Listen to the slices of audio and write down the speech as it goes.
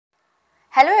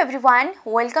Hello everyone,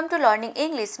 welcome to Learning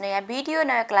English. नयाँ video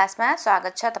नयाँ क्लासमा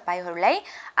स्वागत छ तपाईहरुलाई।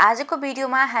 आजको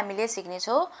भिडियोमा हामीले सिक्ने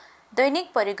छौं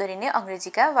दैनिक प्रयोग गरिने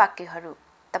अंग्रेजीका वाक्यहरु।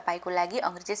 तपाईको लागि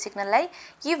अंग्रेजी सिक्नलाई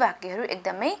यी वाक्यहरु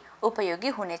एकदमै उपयोगी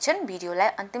हुनेछन्। भिडियोलाई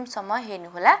अन्तिमसम्म हेर्नु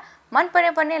होला। मन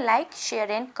पर्यो भने लाइक,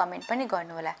 शेयर एन्ड कमेन्ट पनि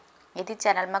गर्नु होला। यदि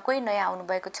च्यानलमा कोही नयाँ आउनु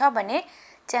भएको छ भने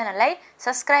च्यानललाई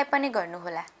सब्स्क्राइब पनि गर्नु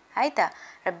होला। है त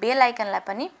र बेल आइकनलाई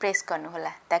पनि प्रेस गर्नु होला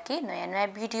ताकि नयाँ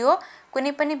भिडियो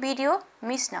कुनै पनि भिडियो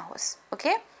मिस नहोस्।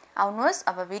 ओके, आउनुहोस्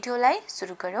अब भिडियोलाई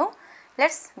सुरु गरौँ।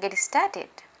 Let's get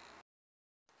started.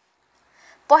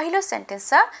 पहिलो सेन्टेन्स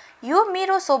छ यो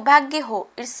मेरो सौभाग्य हो।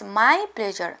 It's my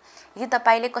pleasure. यदि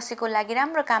तपाईले कसैको लागि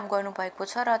राम्रो काम गर्नु भएको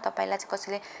छ र तपाईलाई चाहिँ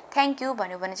कसैले थ्यांक यू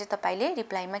भन्यो भने चाहिँ तपाईले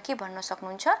रिप्लाईमा के भन्न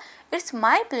सक्नुहुन्छ? It's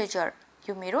my pleasure.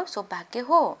 यो मेरो सौभाग्य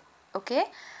हो। ओके,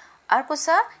 अर्को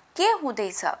छ के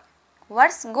हुँदैछ?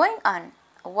 What's going on?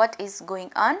 What is going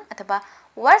on अथवा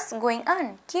व्हाट्स गोइङ अन?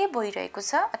 के भइरहेको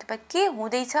छ अथवा के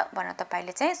हुँदैछ भनेर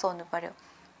तपाईले चाहिँ सोध्नु पर्यो।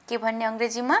 के भन्ने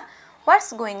अंग्रेजीमा?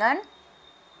 What's going on?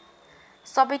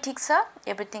 सबै ठीक छ?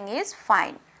 Everything is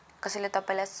fine. कसैले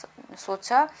तपाईलाई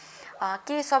सोध्छ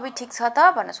के सबै ठीक छ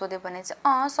त भनेर सोध्यो भने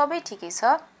चाहिँ सबै ठिकै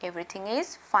छ। Everything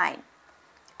is fine.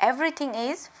 Everything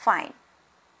is fine.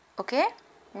 Okay,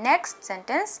 next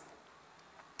sentence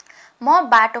म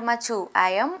बाटोमा छु।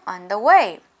 I am on the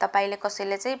way. तपाईले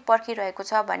कसैले चाहिँ पर्खिरहेको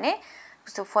छ भने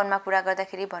जस्तो फोनमा कुरा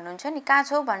गर्दाखेरि भन्नुहुन्छ नि कहाँ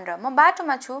छौ भनेर, म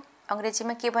बाटोमा छु।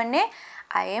 अंग्रेजीमा के भन्ने?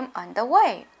 I am on the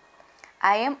way.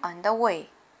 I am on the way.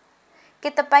 के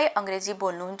तपाई अंग्रेजी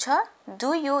बोल्नुहुन्छ?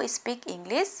 Do you speak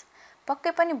English?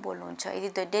 पक्कै पनि बोल्नुहुन्छ।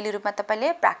 यदि डेली रूपमा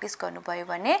तपाईले प्र्याक्टिस गर्नुभयो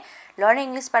भने लर्निङ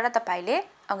इंग्लिशबाट तपाईले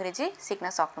अंग्रेजी सिक्न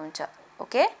सक्नुहुन्छ।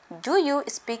 Okay, do you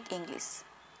speak English?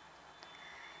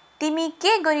 तिमी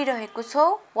के गरिरहेको छौ?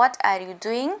 What are you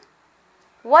doing?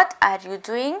 What are you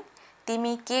doing?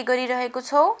 तिमी के गरिरहेको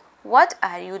छौ? What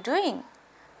are you doing?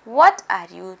 What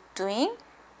are you doing?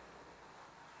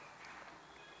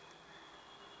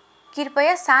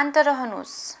 कृपया शान्त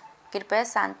रहनुस्। कृपया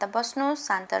शान्त बस्नुस्,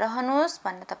 शान्त रहनुस्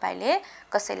भन्ने तपाईले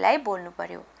कसैलाई बोल्नु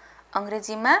पर्यो।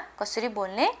 अंग्रेजीमा कसरी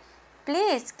बोल्ने?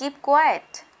 Please keep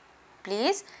quiet.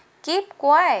 Please keep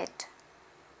quiet.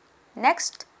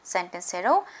 Next sentence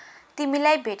हेरौं।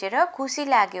 तिमीलाई भेटेर खुसी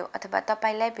लाग्यो अथवा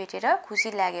तपाईलाई भेटेर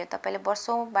खुसी लाग्यो। तपाईले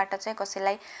वर्षौंबाट चाहिँ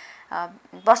कसैलाई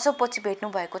वर्षौंपछि भेट्नु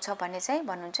भएको छ भने चाहिँ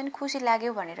भन्नुहुन्छ नि खुसी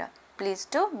लाग्यो भनेर। Please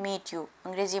to meet you.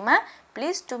 अंग्रेजीमा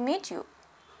प्लिज टु मीट यु।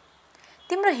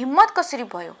 तिम्रो हिम्मत कसरी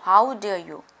भयो? How dare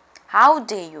you? How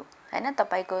dare you? हैन,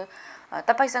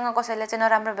 तपाईसँग कसैले चाहिँ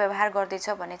नराम्रो व्यवहार गर्दैछ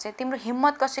भने चाहिँ तिम्रो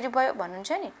हिम्मत कसरी भयो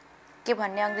भन्नुहुन्छ नि। के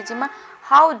भन्ने अंग्रेजीमा?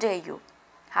 How dare you?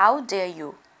 How dare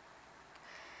you?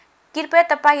 कृपया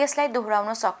तपाई यसलाई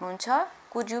दोहोर्याउन सक्नुहुन्छ?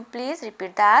 Could you please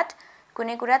repeat that?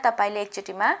 कुनै कुरा तपाईले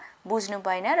एकचोटीमा बुझ्नु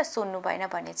भएन र सुन्नु भएन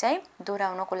भने चाहिँ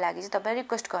दोहोर्याउनको लागि चाहिँ तपाई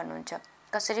रिक्वेस्ट गर्नुहुन्छ।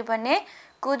 कसरी भन्ने?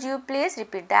 Could you please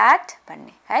repeat that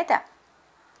भन्ने। है त।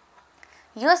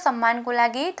 यो सम्मानको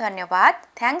लागि धन्यवाद।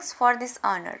 Thanks for this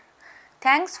honour.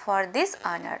 Thanks for this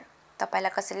honour.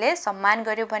 तपाईलाई कसैले सम्मान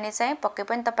गर्यो भने चाहिँ पक्कै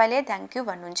पनि तपाईले थ्यांक यू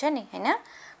भन्नुहुन्छ नि, हैन?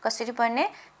 कसरी भन्ने?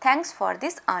 Thanks for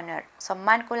this honour.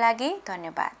 सम्मानको लागि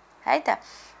धन्यवाद। है त।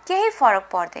 केही फरक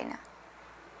पर्दैन।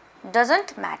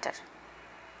 Doesn't matter.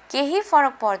 केही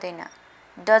फरक पर्दैन।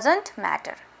 Doesn't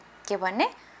matter. के भन्ने?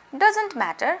 Doesn't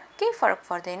matter. केही फरक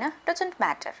पर्दैन। Doesn't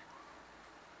matter.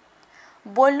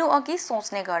 बोल्नु अघि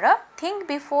सोच्ने गर। Think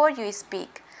before you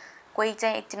speak. कोही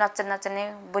चाहिँ एकछिन नचने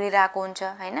बोलिरहेको हुन्छ,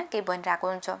 हैन? केही भनिरहेको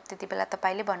हुन्छ, त्यतिबेला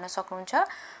तपाईले भन्न सक्नुहुन्छ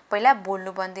पहिला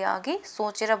बोल्नु भन्दा अघि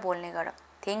सोचेर बोल्ने गर।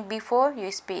 Think before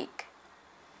you speak.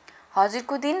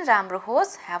 हजुरको दिन राम्रो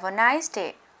होस्। Have a nice day.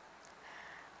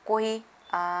 कोही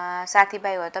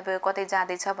साथीभाइहरु तपाईको कतै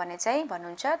जाँदैछ भने चाहिँ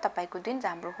भन्नुहुन्छ तपाईको दिन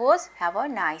राम्रो होस्। Have a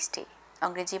nice day.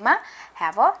 अंग्रेजीमा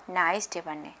ह्याभ अ नाइस डे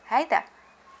भन्ने। है त।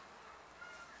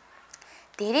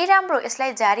 धेरै राम्रो,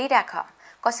 यसलाई जारी राख।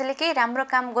 कसैले केही राम्रो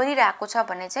काम गरिरहेको छ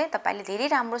भने चाहिँ तपाईले धेरै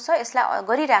राम्रो छ यसलाई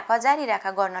गरिराख, जारी राख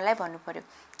गर्नलाई भन्नु पर्यो।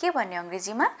 के भन्ने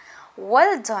अंग्रेजीमा?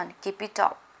 Well done, keep it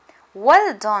up.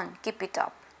 Well done, keep it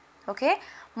up. Okay,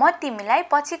 म तिमीलाई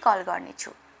पछि कल गर्ने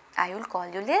छु। I will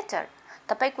call you letter.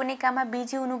 तपाई कुनै काममा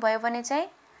बिजी हुनुभयो भने चाहिँ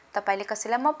तपाईले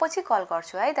कसैलाई म पछि कल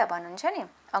गर्छु है त भन्नुहुन्छ नि।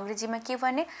 अंग्रेजीमा के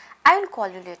भन्ने? I will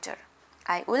call you letter.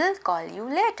 I will call you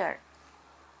letter.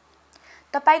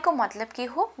 तपाईको मतलब के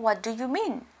हो? What do you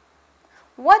mean?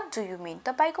 What do you मीन?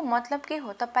 तपाईको मतलब के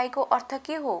हो? तपाईको अर्थ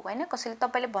के हो? हैन, कसैले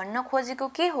तपाईले भन्न खोजेको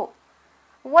के हो?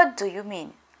 What do you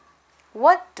mean?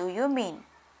 What do you मीन?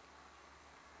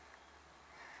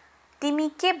 तिमी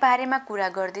के बारेमा कुरा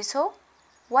गर्दैछौ?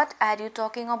 What are you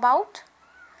talking about?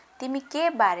 तिमी के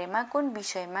बारेमा कुन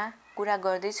विषयमा कुरा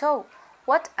गर्दैछौ?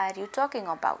 What are you talking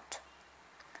about?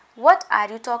 What are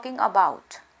you talking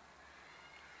about?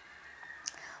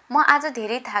 म आज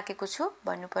धेरै थाकेको छु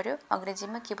भन्नु पर्यो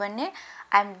अंग्रेजीमा के भन्ने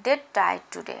I am dead tired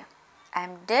today. I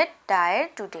am dead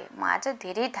tired today. म आज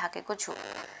धेरै थाकेको छु.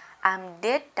 I am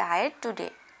dead tired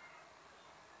today.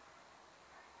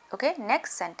 Okay,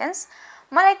 next sentence.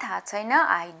 मलाई थाहा छैन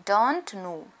I don't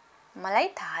know. मलाई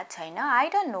थाहा छैन I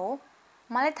don't know.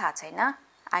 मलाई थाहा छैन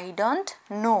I don't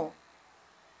know.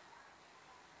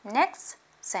 Next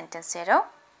sentence हेरौँ.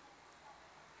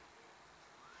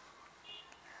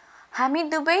 हामी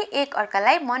दुवै एक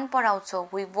अर्कालाई मन पराउँछौं.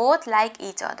 We both like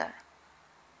each other.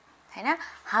 हैन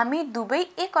हामी दुवै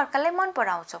एक अर्कालाई मन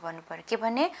पराउँछौं भन्नु पर्यो के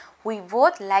भन्ने We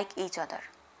both like each other.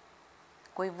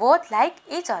 We both like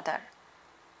each other.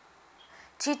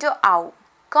 छिटो आऊ.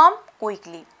 Come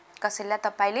quickly. कसैलाई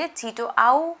तपाईले छिटो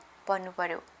आऊ भन्नु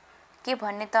पर्यो के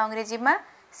भन्ने त अंग्रेजीमा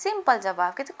सिम्पल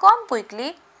जवाफ के come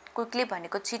quickly. Quickly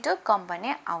भनेको छिटो come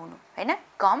भने आउनु हैन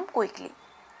come quickly.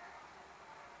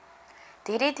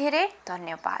 धेरै धेरै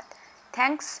धन्यवाद.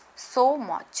 Thanks so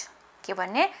much. के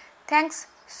भन्ने Thanks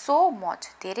so much.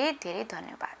 धेरै धेरै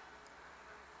धन्यवाद.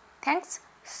 Thanks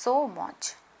so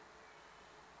much.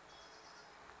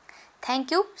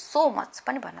 Thank you so much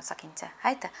पनि भन्न सकिन्छ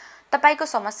है त. तपाईको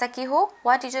समस्या के हो?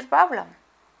 What is your problem?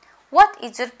 What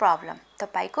is your problem?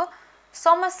 तपाईको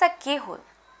समस्या के हो?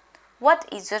 What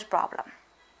is your problem?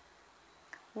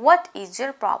 What is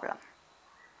your problem?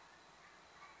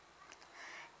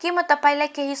 के म तपाईलाई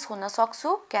केही सोध्न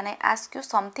सक्छु? Can I ask you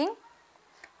something?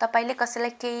 तपाईले कसैलाई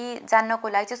केही जान्नको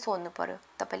लागि चाहिँ सोध्नु पर्यो.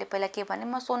 तपाईले पहिला के भन्ने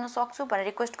म सोध्न सक्छु भनेर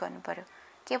रिक्वेस्ट गर्नु पर्यो.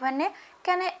 के भन्ने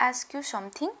Can I ask you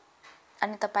something?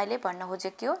 अनि तपाईले भन्न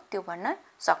खोजेको के हो त्यो भन्न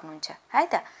सक्नुहुन्छ है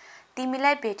त.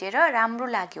 तिमीलाई भेटेर राम्रो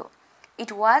लाग्यो.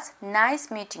 It was nice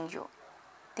meeting you.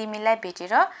 तिमीलाई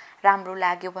भेटेर राम्रो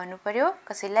लाग्यो भन्नु पर्यो.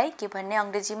 कसैलाई के भन्ने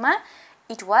अंग्रेजीमा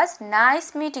It was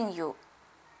nice meeting you.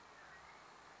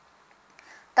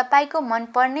 तपाईको मन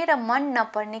पर्ने र मन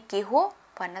नपर्ने के हो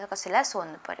भन्न कसैलाई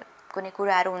सोध्नु पर्यो. कुनै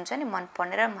कुराहरु हुन्छ नि मन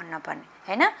पर्ने र मन नपर्ने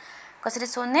हैन कसरी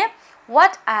सोध्ने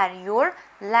What are your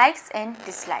likes and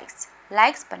dislikes?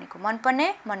 Likes भनेको मन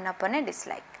पर्ने मन नपर्ने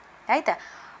dislike है त.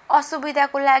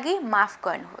 असुविधाको लागि माफ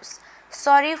गर्नुहोस्.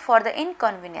 Sorry for the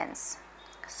inconvenience.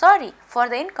 Sorry for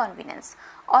the inconvenience.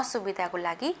 असुविधाको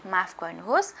लागि माफ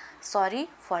गर्नुहोस्. Sorry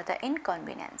for the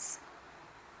inconvenience.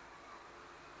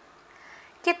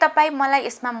 के तपाई मलाई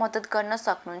यसमा मद्दत गर्न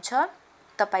सक्नुहुन्छ?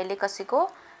 तपाईले कसैको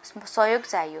सहयोग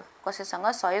चाहियो. कसैसँग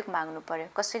सहयोग माग्नु पर्यो.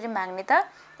 कसरी माग्ने त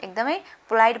एकदमै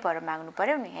पोलाइट भएर माग्नु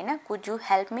पर्यो नि हैन. Could you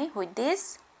help me with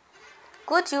this?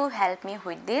 Could you help me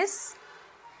with this?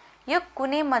 यो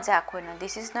कुनै मजाक होइन.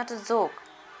 This is not a joke.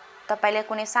 तपाईले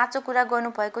कुनै साँचो कुरा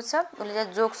गर्नु भएको छ. उले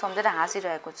चाहिँ जोक सम्झेर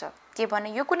हाँसिरहेको छ. के भन्ने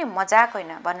यो कुनै मजाक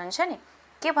होइन भन्नुहुन्छ नि.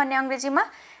 के भन्ने अंग्रेजीमा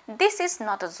This is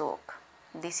not a joke.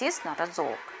 This is not a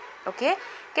joke. Okay?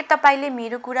 के तपाईले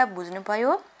मेरो कुरा बुझ्नु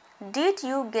भयो? Did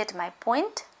you get my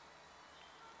point?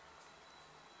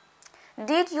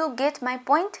 Did you get my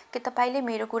point? के तपाईले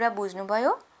मेरो कुरा बुझ्नु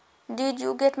भयो? Did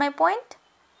you get my point?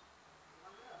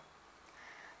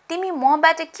 तिमी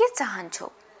मबाट के चाहन्छौ?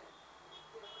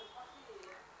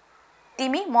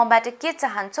 तिमी मबाट के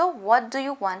चाहन्छौ? What do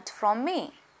you want from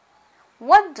me?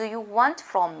 What do you want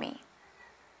from me?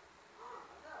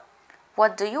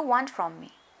 What do you want from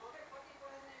me?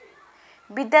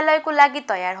 विद्यालयको लागि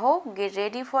तयार हौ. Get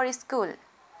ready for school.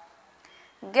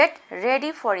 Get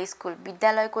ready for school.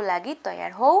 विद्यालयको लागि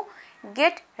तयार हौ.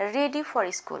 Get ready for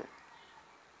school.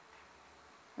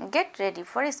 Get ready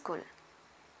for school.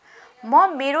 म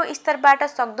मेरो स्तरबाट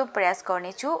सक्दो प्रयास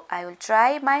गर्ने छु. I will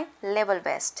try my level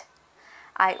best.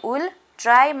 I will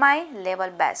try my level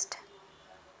best.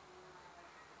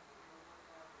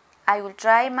 I will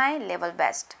try my level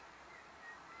best.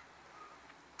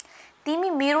 तिमी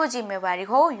मेरो जिम्मेवारी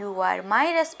हौ. You are my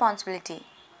responsibility.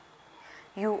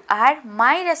 You are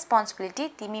my responsibility.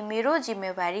 तिमी मेरो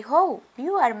जिम्मेवारी हौ.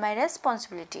 You are my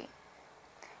responsibility.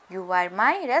 You are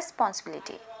my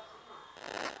responsibility.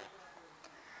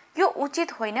 यो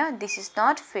उचित होइन. This is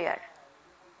not fair.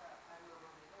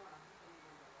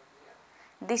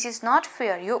 This is not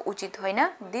fair. यो उचित होइन.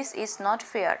 This is not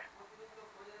fair.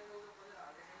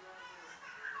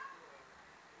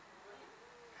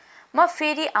 म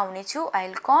फेरि आउने छु. I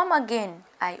will come again.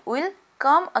 I will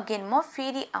come again. म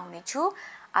फेरि आउने छु.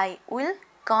 I will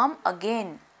come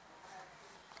again.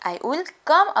 I will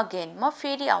come again. म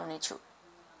फेरि आउने छु.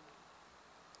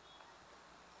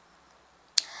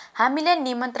 हामीले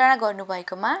निमन्त्रणा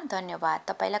गर्नुभएकोमा धन्यवाद.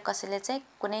 तपाईलाई कसैले चाहिँ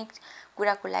कुनै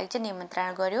कुराको लागि चाहिँ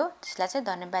निमन्त्रणा गर्यो त्यसलाई चाहिँ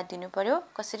धन्यवाद दिनु पर्यो.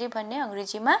 कसरी भन्ने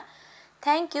अंग्रेजीमा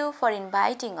Thank you for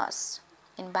inviting us.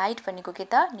 Invite भनेको के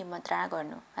त निमन्त्रणा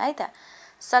गर्नु है त.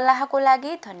 सल्लाहको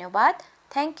लागि धन्यवाद.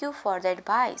 Thank you for the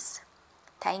advice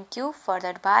thank you for the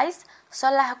advice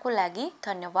सल्लाहको लागि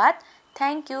धन्यवाद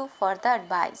thank you for the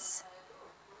advice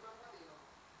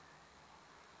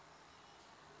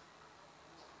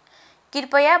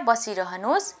कृपया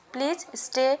बसिरहनुहोस् please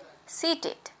stay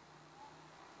seated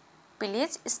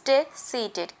please stay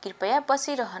seated कृपया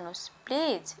बसिरहनुहोस्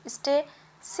प्लिज स्टे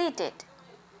सिटेड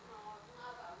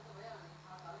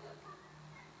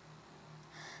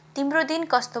तिम्रो दिन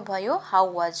कस्तो भयो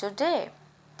हाउ वाज योर डे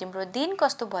तिम्रो दिन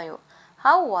कस्तो भयो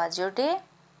how was your day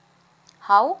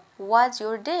how was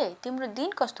your day तिम्रो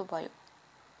दिन कस्तो भयो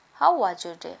हाउ वाज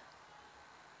योर डे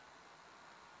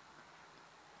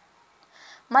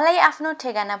मलाई आफ्नो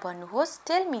ठेगाना भन्नुहोस्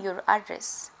tell me your address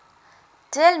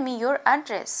tell me your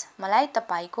address मलाई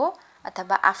तपाईको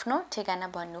अथवा आफ्नो ठेगाना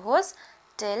भन्नुहोस्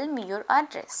टेल मी योर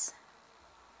एड्रेस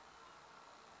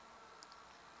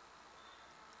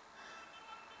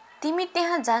तिमी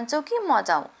त्यहाँ जान्छौ कि म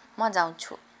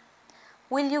जाउँछु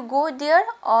will you go there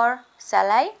or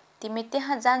shell I तिमी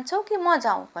त्यहाँ जान्छौ कि म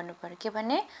जाउँ भन्नु पर्यो के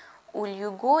भने will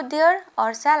you go there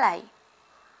or shell I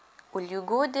will you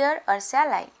go there or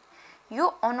shell I यो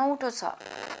अनौठो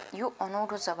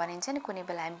छ भनिन्छ नि कुनै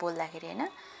बेला हामी बोल्दाखेरि हैन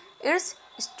इट्स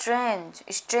स्ट्रेन्ज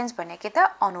स्ट्रेन्ज भनेको त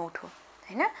अनौठो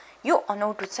हैन यो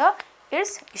अनौठो छ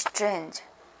इट्स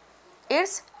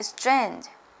स्ट्रेन्ज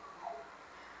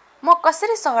म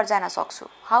कसरी शहर जान सक्छु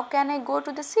how can I go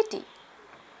to the city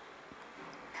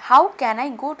how can I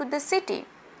go to the city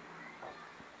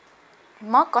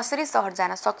म कसरी शहर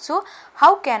जान सक्छु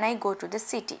how can I go to the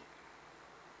city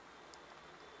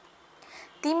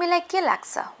तिमीलाई के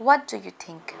लाग्छ व्हाट डु यु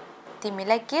थिंक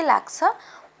तिमीलाई के लाग्छ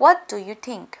what do you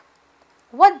think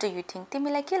what do you think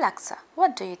तिमीलाई के लाग्छ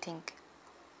व्हाट डु यु थिंक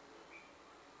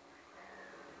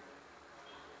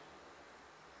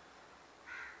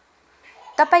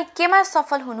तपाई केमा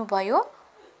सफल हुनुभयो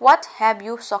what have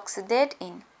you succeeded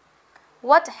in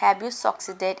what have you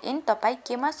succeeded in तपाई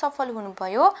केमा सफल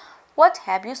हुनुभयो what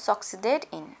have you succeeded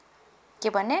in के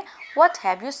भन्ने what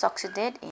have you succeeded in